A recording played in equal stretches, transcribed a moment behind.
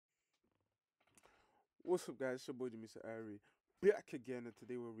What's up, guys? It's your boy DMUSA IRE back again, and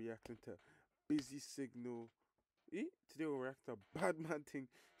today we're reacting to Busy Signal. Today we're reacting to Badman Ting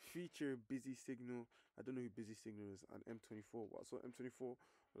feature Busy Signal. I don't know who Busy Signal is, and M24. Well, so M24,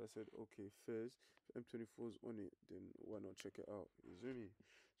 but I said, okay, first, if M24 is on it, then why not check it out? You see me?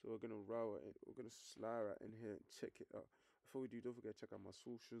 So we're gonna we're gonna slide right in here and check it out. Before we do, don't forget to check out my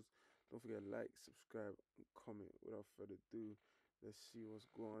socials. Don't forget to like, subscribe, and comment. Without further ado, let's see what's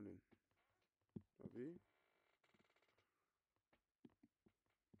going on. Okay.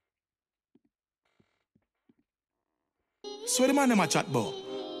 So the man them a chat about.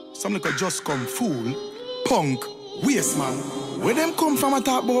 Some little just come fool, punk, waste man. Where them come from a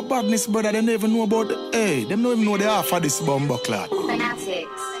talk about badness, brother, they never know about them don't even know the half of this bumbo clot.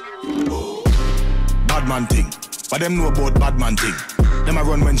 Fanatics. Badman Ting. But them know about Badman Ting. Them a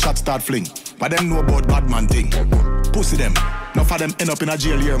run when shots start fling. But them know about Badman Ting. Pussy them. Enough of them end up in a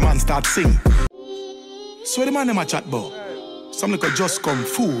jail here, man start sing. So the man them a chat about. Some little just come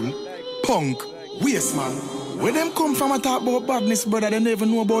fool, punk, waste man. Where them come from a talk about badness, brother, they never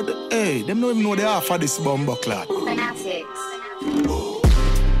know about them don't even know the half of this bumbo clot. Fanatics.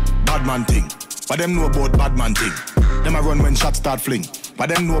 Badman Ting. But them know about Badman Ting. Them a run when shots start fling. But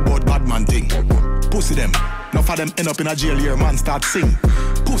them know about Badman Ting. Pussy them. Enough of them end up in a jail here, man start sing.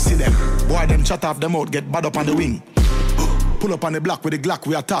 Pussy them. Boy them chat off them out, get bad up on the wing. Pull up on the block with the Glock,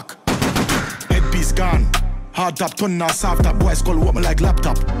 we attack. Headpiece gone. Hard top, turn now soft top. Boy skull whoop me like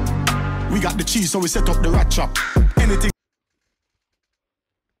laptop. We got the cheese, so we set up the rat trap. Anything.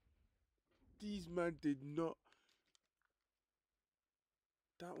 These men did not.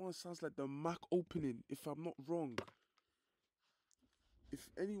 That one sounds like the Mac opening, if I'm not wrong. If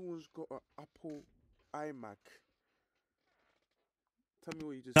anyone's got an Apple iMac, tell me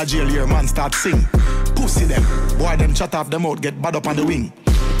what you just A jail here, man start sing. Pussy them. Boy them chat off them out, get bad up on the wing.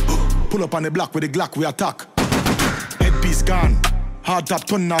 Pull up on the block with the Glock, we attack. Headpiece gone. Hard top,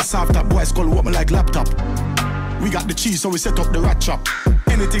 turn now soft top. Boy skull whoop me like laptop. We got the cheese, so we set up the rat trap.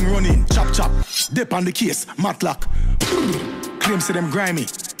 Anything running, chop chop. Dip on the case, matlock. Claim say them grimy.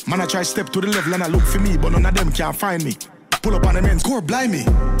 Man I try step to the level and I look for me, but none of them can find me. Pull up on the men's core, blind me.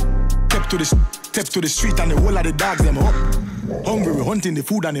 Step to the street and the whole of the dogs them up. Hungry, we hunting the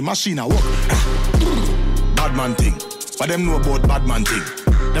food and the machine I walk. Badman Ting. But them know about Badman Ting.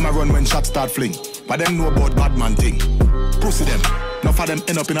 Them a run when shots start fling. But them know about Badman Ting. Pussy them. Enough of them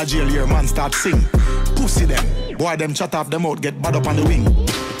end up in a jail here, man start sing. Pussy them. Boy them chat off them out, get bad up on the wing.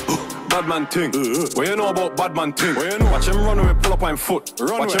 Badman Ting. What you know about Badman Ting? What you know? Watch him run when we pull up on foot.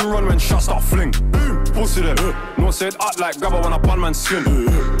 Watch him run when shots start fling. Pussy them. No said act like grabber when a bad man skin.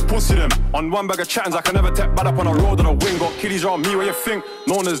 Pussy them. On one bag of chattings I can never take bad up on a road on a wing. Got kiddies around me, what you think?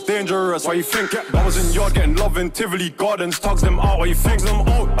 Known as dangerous, what you think? I was in yard getting love in Tivoli Gardens. Tugs them out, what you think? Them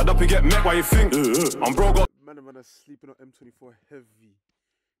out. I'd up you get met, what you think? I'm bro got man are sleeping on M24 heavy.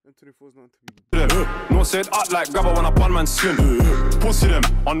 M24 is not to be. No said act like grabber when a bad man skin. Pussy them.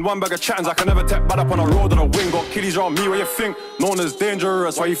 On one bag of chattings I can never take bad up on a road on a wing. Got kiddies around me, what you think? Known as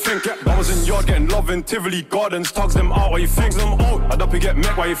dangerous, what you think? I was in yard getting love in Tivoli Gardens. Tugs them out, what you think? Them out. I'd up you get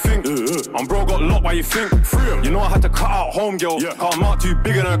met, what you think? I'm bro got locked, what you think? You know I had to cut out home girl. Cause I'm out too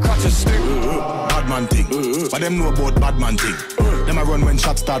big and her crutches stink. Badman Ting. But them know about Badman Ting. Them a run when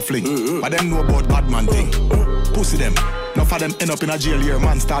shots start fling. But them know about Badman Ting. Pussy them. Enough of them end up in a jail here,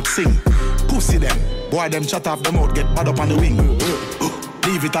 man start sing. Pussy them. Boy them chat off them out, get bad up on the wing.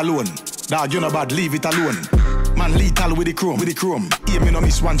 Leave it alone. Dog, you know bad, leave it alone. Man lethal with the chrome. Hear me no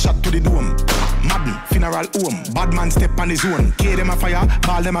miss one shot to the dome. Madden, funeral home. Bad man step on his own. K them a fire,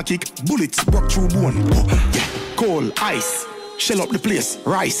 ball them a kick. Bullets broke through bone. Coal, ice. Shell up the place,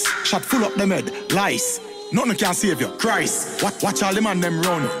 rice. Shot full up them head, lice. Nothing can save you, Christ. Watch all them and them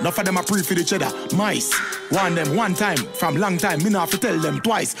run. Enough of them a pre for the cheddar, mice. Warn them one time, from long time. Me not have to tell them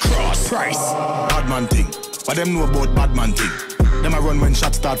twice. Cross price. Badman Ting. But them know about Badman Ting. Them a run when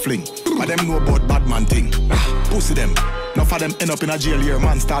shots start fling. But them know about Badman Ting. Pussy them. Enough of them end up in a jail here,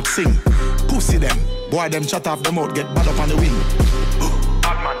 man start sing. Pussy them. Boy them chat off them out, get bad up on the wing.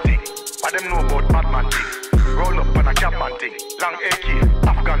 Badman Ting. But them know about Badman Ting. Roll up on a Capman Ting. Long AK,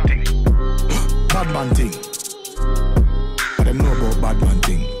 Afghan Ting. Badman Ting. But them know about Badman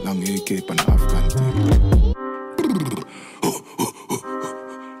Ting. Long AK and Afghan Ting.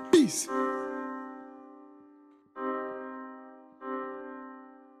 Peace.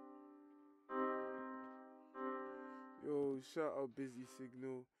 Yo, shout out Busy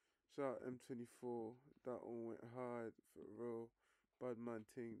Signal. Shout out M24. That one went hard for real. Badman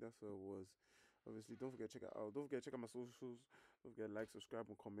Ting, that's what it was. Obviously, don't forget to check it out. Don't forget to check out my socials. Don't forget to like, subscribe,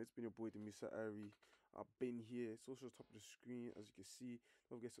 and comment. It's been your boy DMUSA IRE. I've been here. It's also top of the screen, as you can see.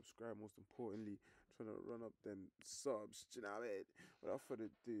 Don't forget to subscribe, most importantly. Trying to run up them subs. Do you know what I mean? Without further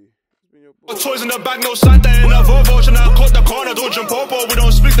ado, it's been your boy. Toys in the bag, no Santa in a Volvo. And I cut the corner, don't jump up, we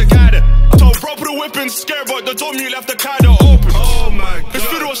don't split the guy. I told bro, put the whipping, scared, but they told me you left the car door open. Oh my god. His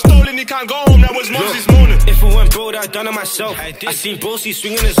food was stolen, he can't go home, that was Moses' morning. If it went broke, I done it myself. I seen Bossy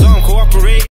swinging his arm, cooperate.